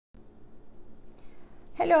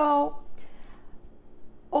Hello.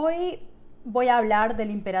 Hoy voy a hablar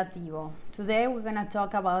del imperativo. Today we're going to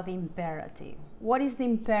talk about the imperative. What is the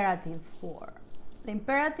imperative for? The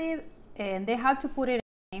imperative, they had to put it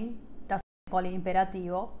in a name, that's why they call it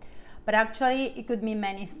imperativo, but actually it could mean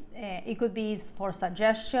many, it could be for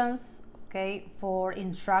suggestions, okay, for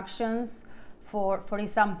instructions, for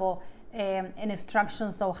example,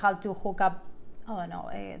 instructions of how to hook up, I don't know,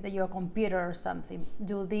 your computer or something.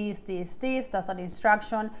 Do this, that's an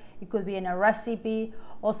instruction. It could be in a recipe.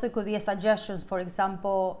 Also, it could be a suggestions. For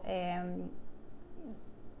example,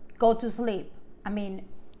 go to sleep. I mean,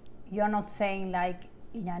 you're not saying like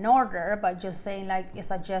in an order, but just saying like a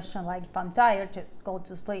suggestion, like if I'm tired, just go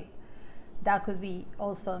to sleep. That could be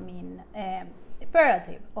also mean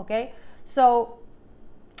imperative, okay? So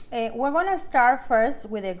we're gonna start first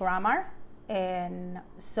with the grammar. And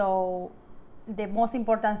so the most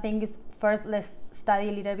important thing is first let's study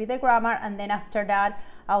a little bit the grammar, and then after that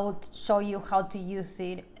I will show you how to use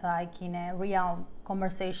it like in a real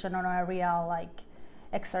conversation or a real like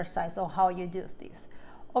exercise or how you use this.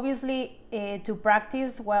 Obviously, to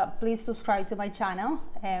practice, well, please subscribe to my channel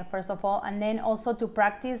first of all, and then also to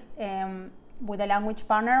practice with a language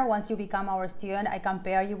partner. Once you become our student, I can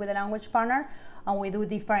pair you with a language partner, and we do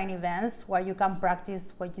different events where you can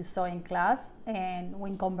practice what you saw in class and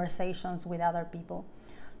win conversations with other people.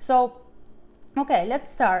 So, okay,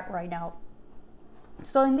 let's start right now.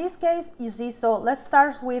 So in this case, you see, so let's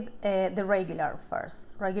start with the regular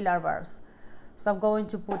first, regular verbs. So I'm going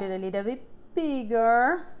to put it a little bit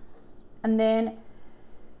bigger, and then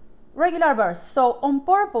regular verbs. So on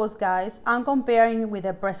purpose, guys, I'm comparing with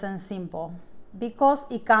the present simple because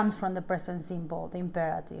it comes from the present simple, the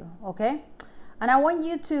imperative, okay? And I want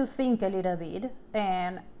you to think a little bit.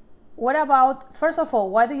 And what about, first of all,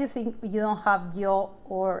 why do you think you don't have yo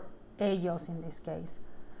or ellos in this case?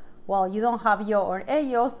 Well, you don't have yo or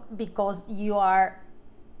ellos because you are,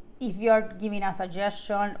 if you're giving a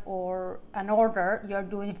suggestion or an order, you're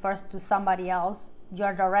doing it first to somebody else.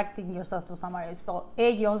 You're directing yourself to somebody else. So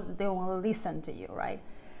ellos, they will listen to you, right?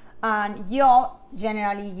 And yo,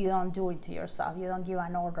 generally, you don't do it to yourself. You don't give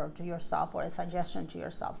an order to yourself or a suggestion to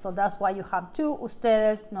yourself. So that's why you have tú,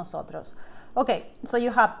 ustedes, nosotros. Okay, so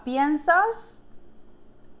you have piensas,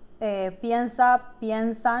 piensa,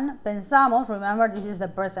 piensan, pensamos. Remember, this is the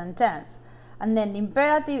present tense. And then the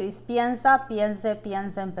imperative is piensa, piense,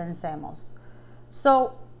 piensen, pensemos.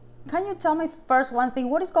 So can you tell me first one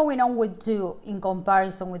thing? What is going on with do in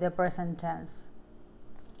comparison with the present tense?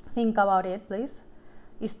 Think about it, please.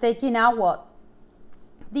 It's taking out what?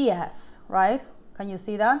 The S, right? Can you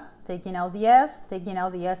see that? Taking out the S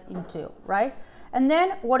in two, right? And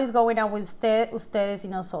then what is going on with usted, ustedes,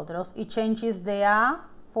 y nosotros? It changes the A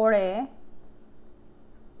for E.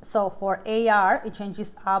 So for AR, it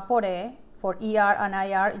changes A por E. For ER and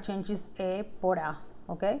IR, it changes E por A,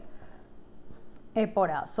 okay? E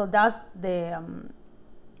por A. So that's the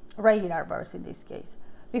regular verbs in this case.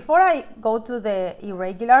 Before I go to the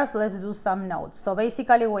irregulars, let's do some notes. So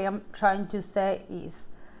basically what I'm trying to say is,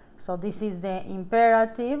 so this is the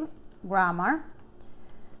imperative grammar.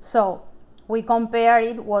 So we compare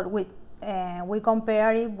it with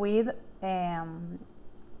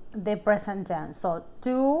the present tense. So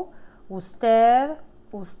tú, usted,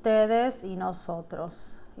 ustedes, y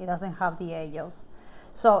nosotros. It doesn't have the ellos.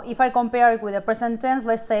 So if I compare it with the present tense,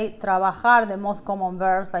 let's say trabajar, the most common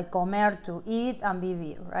verbs like comer, to eat, and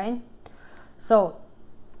vivir, right? So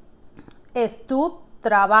es tú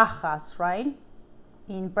trabajas, right?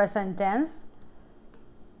 In present tense.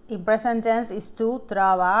 In present tense is tú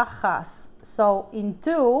trabajas. So in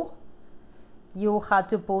tú, you have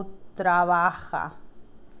to put trabaja,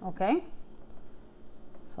 okay?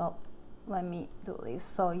 So let me do this.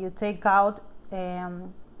 So you take out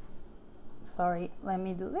sorry, let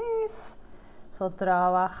me do this. So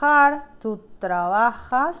trabajar, tú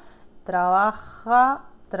trabajas, trabaja,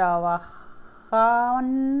 trabajan,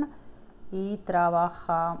 y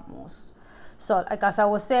trabajamos. So like as I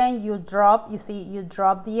was saying, you drop, you see, you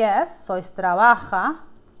drop the S, so it's trabaja.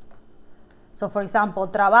 So for example,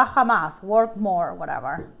 trabaja más, work more,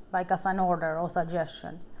 whatever, like as an order or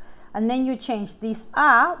suggestion. And then you change this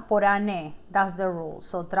A por an E, that's the rule.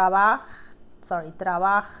 So trabaje,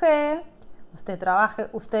 usted trabaje,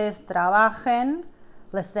 ustedes trabajen.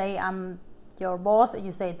 Let's say I'm your boss,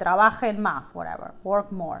 you say trabajen más, whatever,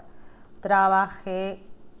 work more. Trabajemos,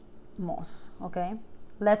 okay?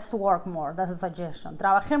 Let's work more, that's a suggestion.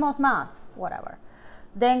 Trabajemos más, whatever.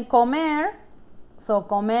 Then comer, so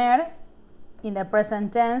comer in the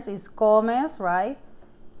present tense is comes, right?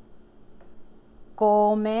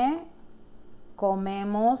 Come,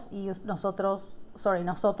 comemos, y nosotros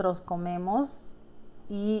comemos,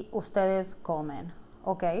 y ustedes comen.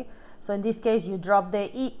 Okay, so in this case you drop the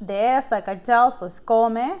S like I tell, so it's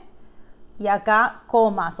come, y acá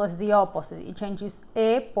coma, so it's the opposite. It changes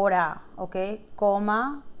E por A. Okay,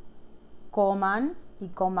 coma, coman, y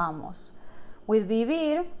comamos. With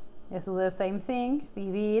vivir, let's do the same thing.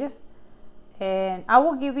 Vivir, and I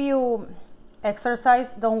will give you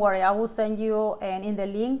exercise. Don't worry, I will send you, and in the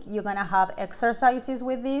link you're gonna have exercises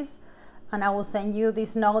with this, and I will send you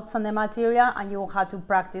these notes on the material, and you will have to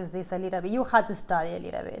practice this a little bit. You have to study a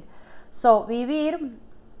little bit. So vivir,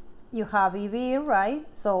 you have vivir, right?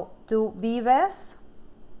 So tú vives,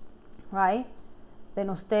 right? Then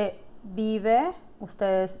usted vive,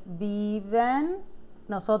 ustedes viven,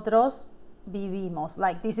 nosotros vivimos.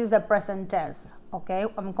 Like this is the present tense, okay?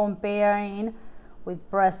 I'm comparing with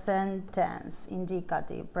present tense,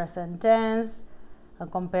 indicative, present tense,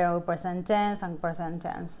 and compare with present tense and present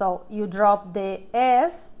tense. So you drop the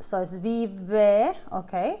S, so it's vive,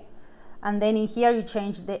 okay? And then in here you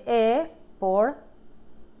change the E por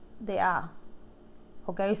the A.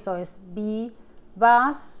 Okay, so it's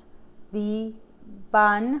vivas,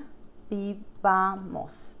 vivan,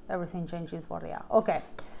 vivamos. Everything changes for the A. Okay,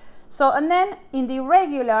 so and then in the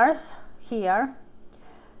irregulars here,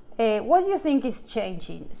 what do you think is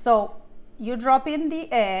changing? So you drop in the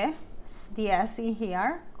E, the S in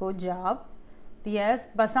here, good job, the S,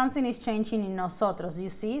 but something is changing in nosotros,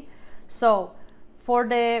 you see? So for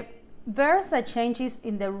the verbs that changes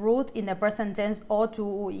in the root in the present tense, O to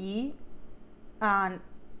UI and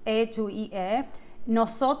E to IE,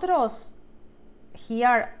 nosotros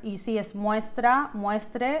here you see es muestra,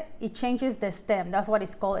 muestre, it changes the stem. That's what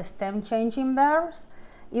is called stem changing verbs.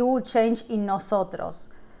 It will change in nosotros.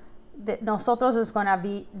 The nosotros is gonna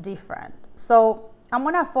be different. So I'm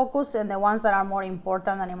gonna focus on the ones that are more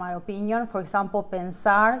important than in my opinion. For example,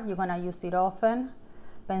 pensar, you're gonna use it often.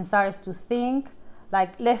 Pensar is to think.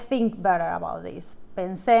 Like, let's think better about this.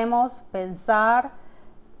 Pensemos, pensar,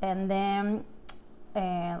 and then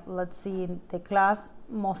let's see in the class,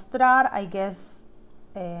 mostrar, I guess,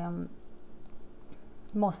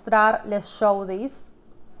 mostrar, let's show this.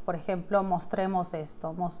 Por ejemplo, mostremos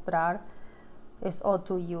esto. Mostrar is O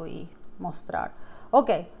to UE, mostrar.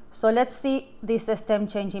 Okay, so let's see these stem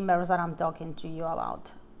changing verbs that I'm talking to you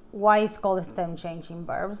about. Why is called stem changing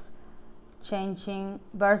verbs? Changing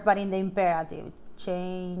verbs, but in the imperative.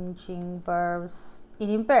 Changing verbs in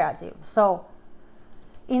imperative. So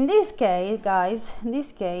in this case, guys, in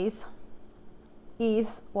this case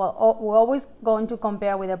is, well, we're always going to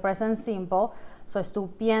compare with the present simple. So es tú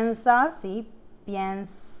piensas, ¿sí?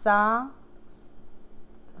 Piensa,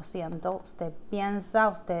 lo siento, usted piensa,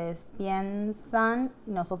 ustedes piensan,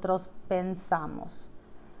 nosotros pensamos.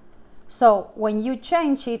 So when you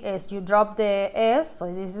change it, is you drop the S,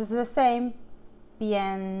 so this is the same,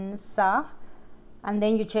 piensa, and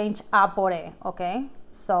then you change A por E, okay?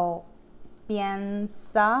 So,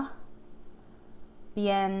 piensa,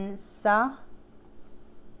 piensa,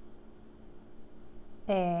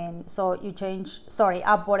 and so you change, sorry,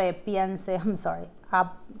 A por E, piense, I'm sorry.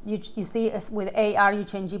 You see, with AR you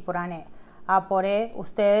change it por an E. A por E,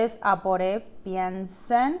 ustedes, A por E,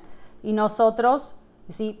 piensen, y nosotros,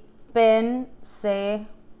 you see, pensemos.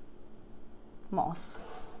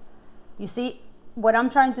 You see, what I'm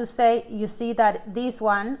trying to say, you see that this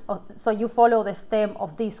one, so you follow the stem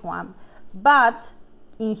of this one, but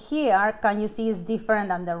in here, can you see it's different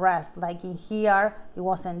than the rest? Like in here, it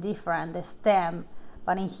wasn't different, the stem,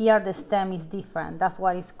 but in here, the stem is different. That's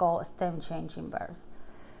what is called stem changing verbs.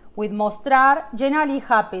 With mostrar, generally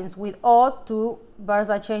happens with O to verbs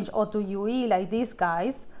that change O to UE, like these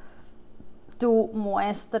guys, to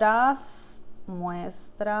muestras,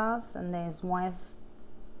 muestras, and then it's muestras,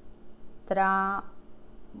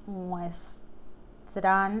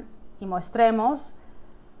 muestran y mostremos,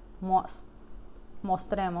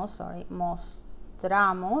 mostremos, sorry,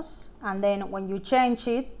 mostramos, and then when you change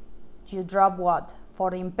it, you drop what? For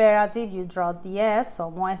the imperative, you drop the S, so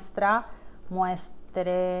muestra,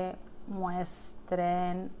 muestre,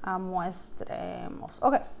 muestren, muestremos.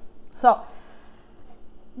 Okay, so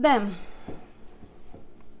then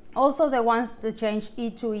also the ones that change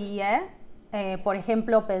E to IE, por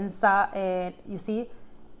ejemplo, pensar, you see,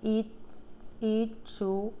 E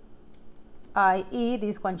to IE,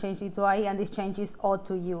 this one changes E to IE, and this changes O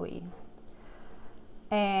to UE.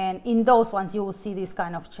 And in those ones, you will see this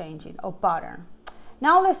kind of changing or pattern.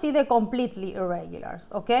 Now let's see the completely irregulars,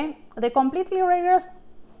 okay? The completely irregulars,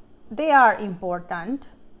 they are important.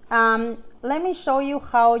 Let me show you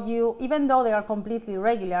how you, even though they are completely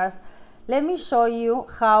irregulars, let me show you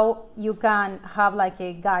how you can have like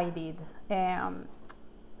a guided,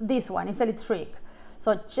 this one is a little trick.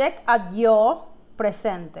 So check at yo,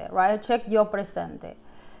 presente, right? Check yo presente.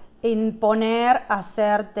 In poner,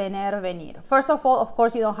 hacer, tener, venir. First of all, of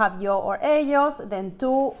course, you don't have yo or ellos. Then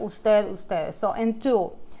tú, usted, ustedes. So in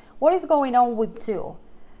tú, what is going on with tú?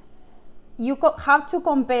 You have to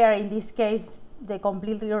compare, in this case, the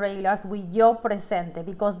completely irregulars with yo presente,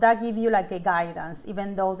 because that gives you like a guidance,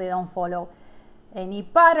 even though they don't follow any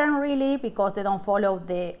pattern really, because they don't follow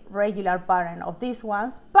the regular pattern of these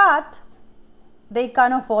ones, but they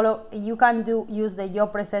kind of follow. You can use the yo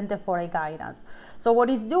presente for a guidance. So what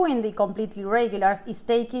it's doing, the completely irregulars, is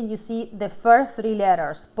taking, you see, the first three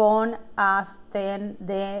letters, pon, haz, ten,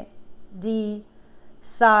 de, di,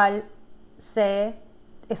 sal, se,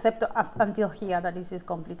 except up until here, that this is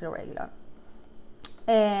completely irregular.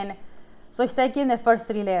 And so it's taking the first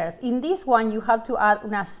three letters. In this one, you have to add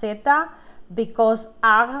una zeta, because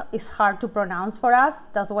ag is hard to pronounce for us.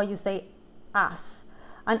 That's why you say as.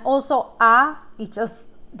 And also a, it just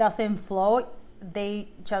doesn't flow. They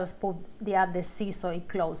just add the c, so it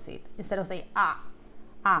closes it. Instead of say a,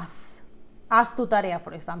 as. Haz tu tarea,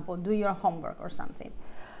 for example, do your homework or something.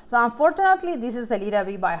 So unfortunately, this is a little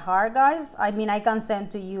bit by heart, guys. I mean, I can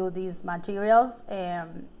send to you these materials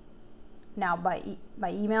now by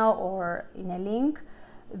email or in a link.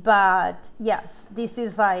 But yes, this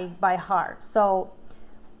is like by heart. So,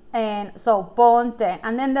 and so ponte,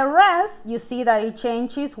 and then the rest, you see that it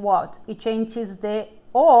changes what? It changes the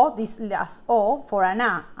o, this last o, for an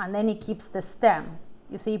a, and then it keeps the stem.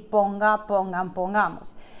 You see, ponga, pongan,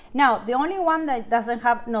 pongamos. Now, the only one that doesn't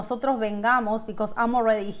have nosotros vengamos, because I'm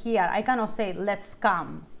already here. I cannot say let's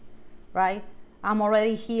come, right? I'm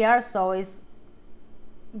already here, so it's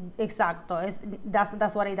exacto,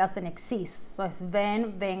 that's what it doesn't exist. So it's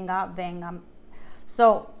ven, venga, vengan.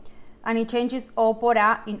 So, and it changes o por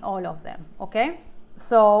a in all of them, okay?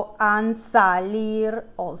 So, and salir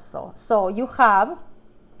also. So you have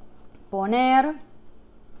poner.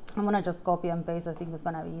 I'm gonna just copy and paste. I think it's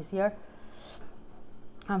gonna be easier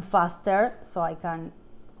and faster, so I can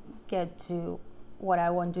get to what I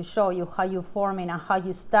want to show you, how you form it and how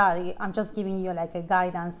you study. I'm just giving you like a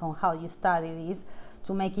guidance on how you study this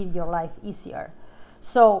to make it your life easier.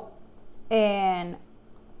 So, and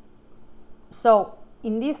so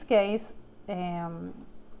in this case,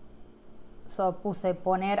 so puse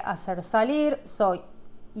poner, hacer, salir. So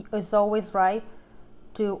it's always right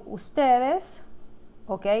to ustedes,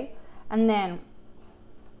 okay? And then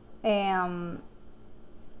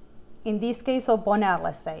in this case, so poner,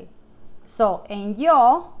 let's say. So en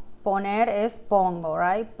yo, poner es pongo,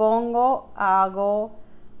 right? Pongo, hago,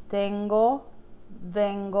 tengo,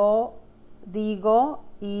 vengo, digo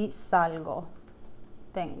y salgo.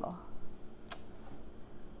 Tengo.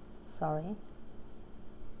 Sorry.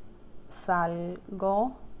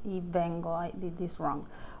 Salgo y vengo. I did this wrong.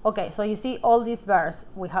 Okay, so you see all these verbs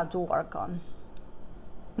we have to work on.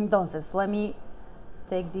 Entonces, let me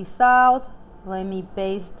take this out. Let me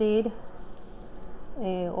paste it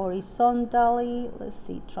horizontally. Let's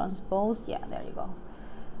see, transpose. Yeah, there you go.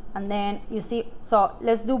 And then you see, so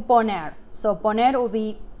let's do poner. So poner will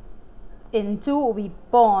be, in two will be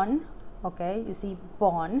pon, okay? You see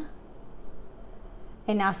pon.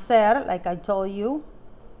 And hacer, like I told you,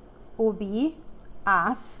 will be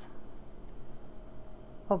as,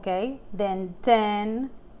 okay? Then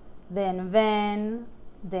ten, then ven,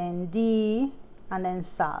 then di, and then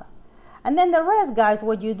sal. And then the rest, guys,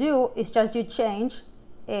 what you do is just you change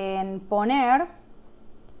in poner,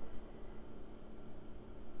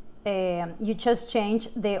 you just change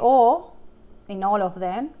the o in all of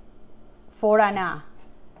them for an a,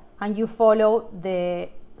 and you follow the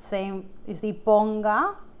same. You see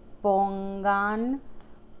ponga, pongan,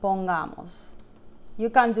 pongamos.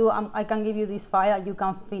 You can do, I can give you this file, you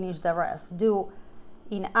can finish the rest. Do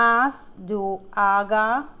in as, do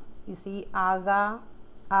haga, you see haga,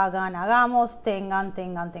 hagan, hagamos, tengan,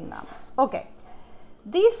 tengan, tengamos. Okay,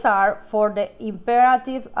 these are for the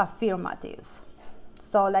imperative affirmatives.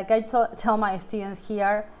 So like I tell my students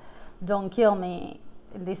here, don't kill me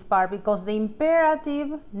in this part, because the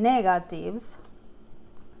imperative negatives,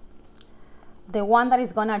 the one that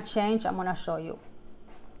is gonna change, I'm gonna show you.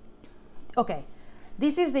 Okay,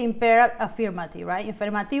 this is the imperative affirmative, right?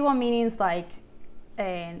 Affirmativo means like,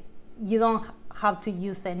 you don't have to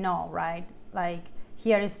use a no, right? Like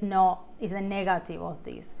here is no, is a negative of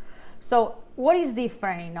this. So what is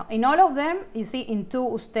different? In all of them, you see in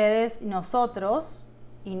tú, ustedes, nosotros,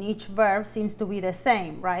 in each verb seems to be the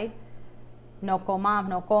same, right? No coman,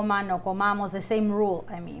 no coman, no comamos, the same rule,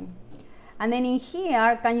 I mean. And then in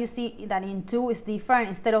here, can you see that in tú is different?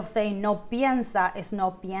 Instead of saying no piensa, it's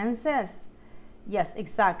no pienses. Yes,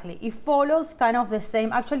 exactly. It follows kind of the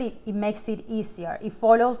same. Actually, it makes it easier. It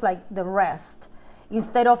follows like the rest.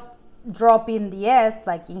 instead of dropping the S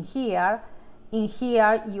like in here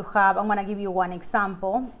you have, I'm gonna give you one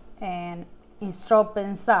example, and instro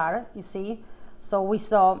pensar, you see. So we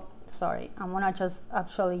saw, sorry, I'm gonna just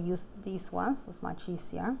actually use these ones, so it's much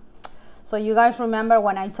easier. So you guys remember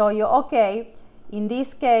when I told you, okay, in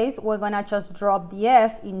this case, we're gonna just drop the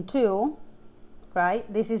S in to,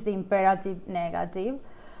 right? This is the imperative negative.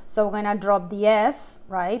 So we're gonna drop the S,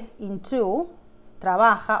 right, into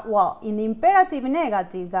trabaja. Well, in the imperative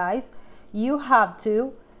negative, guys, you have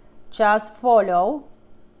to just follow,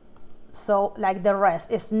 so like the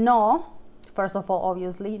rest is no, first of all,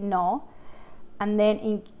 obviously, no. And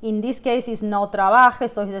then in this case, it's no trabaje,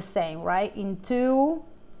 so it's the same, right? Into,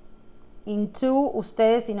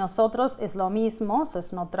 ustedes y nosotros es lo mismo, so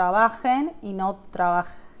it's no trabajen y no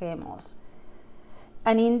trabajemos.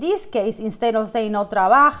 And in this case, instead of saying no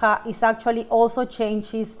trabaja, it actually also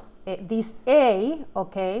changes this A,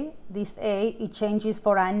 okay? This A, it changes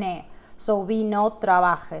for an E. So be no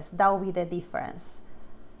trabajes, that will be the difference.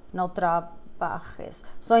 No trabajes.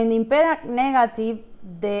 So in the imperative negative,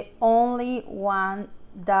 the only one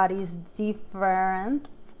that is different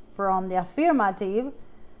from the affirmative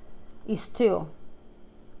is to.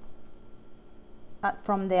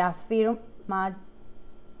 From the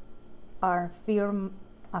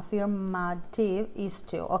affirmative is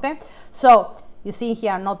to, okay? So you see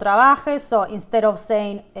here, no trabajes, so instead of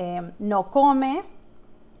saying no come,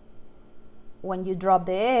 when you drop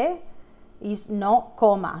the E, is no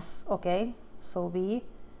comas, okay? So be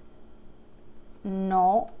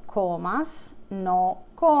no comas, no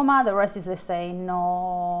coma, the rest is the same,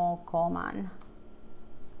 no coman,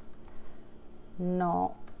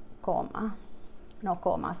 no coma, no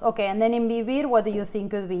comas. Okay, and then in vivir, what do you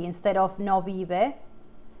think could be? Instead of no vive,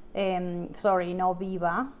 sorry, no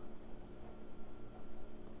viva,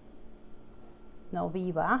 no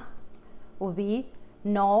viva, would be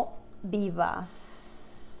no vivas,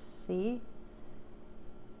 see?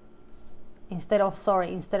 Instead of,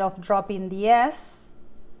 sorry, instead of dropping the S,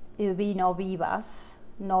 it would be no vivas,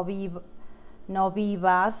 no vivas,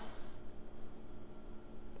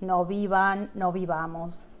 no vivan, no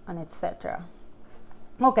vivamos, and etc.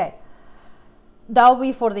 Okay, that will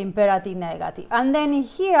be for the imperative negative. And then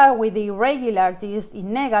here with the irregularities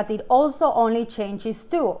in negative also only changes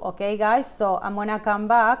to, okay guys? So I'm gonna come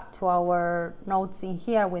back to our notes in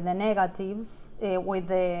here with the negatives, with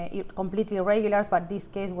the completely irregulars, but in this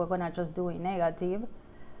case we're gonna just do in negative.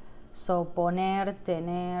 So poner,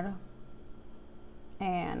 tener,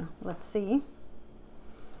 and let's see.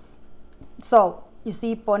 So you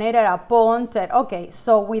see poner era pon, okay,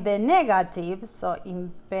 so with the negative, so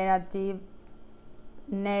imperative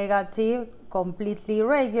negative, completely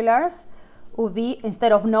irregulars, would be,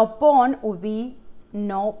 instead of no pon, would be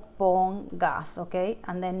no pongas, okay?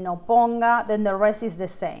 And then no ponga, then the rest is the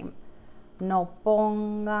same. No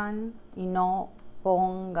pongan y no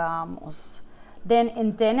pongamos. Then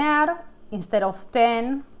in tener, instead of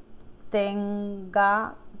ten,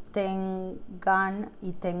 tenga, tengan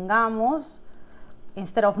y tengamos.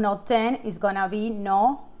 Instead of no ten, it's gonna be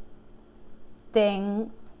no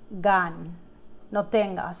tengan. No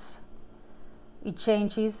tengas. It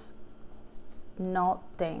changes no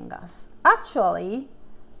tengas. Actually,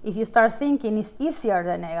 if you start thinking, it's easier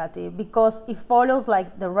than negative because it follows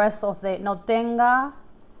like the rest of the no tenga,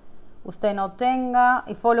 usted no tenga.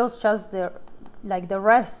 It follows just the like the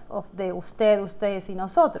rest of the usted, ustedes y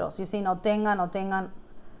nosotros. You see, no tenga, no tengan,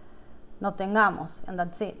 no tengamos, and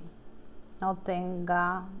that's it. No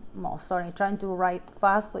tengamos. Sorry, trying to write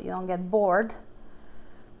fast so you don't get bored.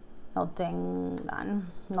 No tengan,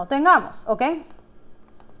 no tengamos, okay?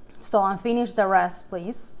 So unfinish the rest,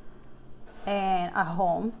 please, and at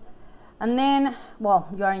home. And then, well,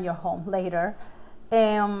 you're in your home later.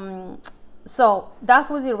 So that's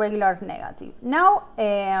with the irregular negative. Now,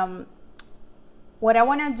 what I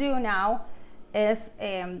want to do now is,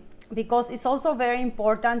 because it's also very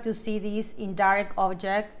important to see this in direct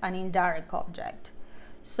object and indirect object.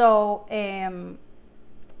 So,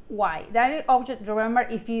 why? Direct object, remember,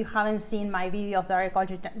 if you haven't seen my video of direct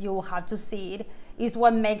object, you will have to see it, is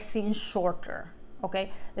what makes things shorter,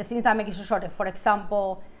 okay? The things that make it shorter. For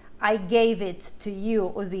example, I gave it to you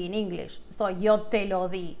would be in English, so yo te lo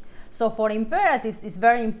di. So for imperatives, it's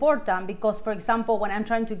very important because, for example, when I'm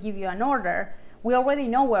trying to give you an order, we already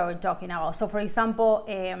know what we're talking about. So for example,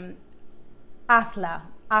 hazla,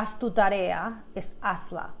 haz tu tarea, is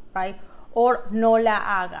hazla, right? Or no la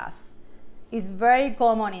hagas. It's very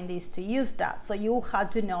common in this to use that. So you have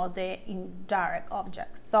to know the indirect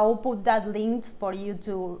objects. So I'll put that links for you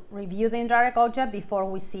to review the indirect object before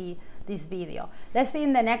we see this video. Let's see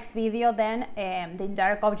in the next video then the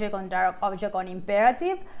indirect object on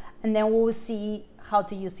imperative, and then we'll see how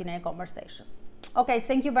to use it in a conversation. Okay,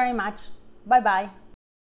 thank you very much. Bye bye.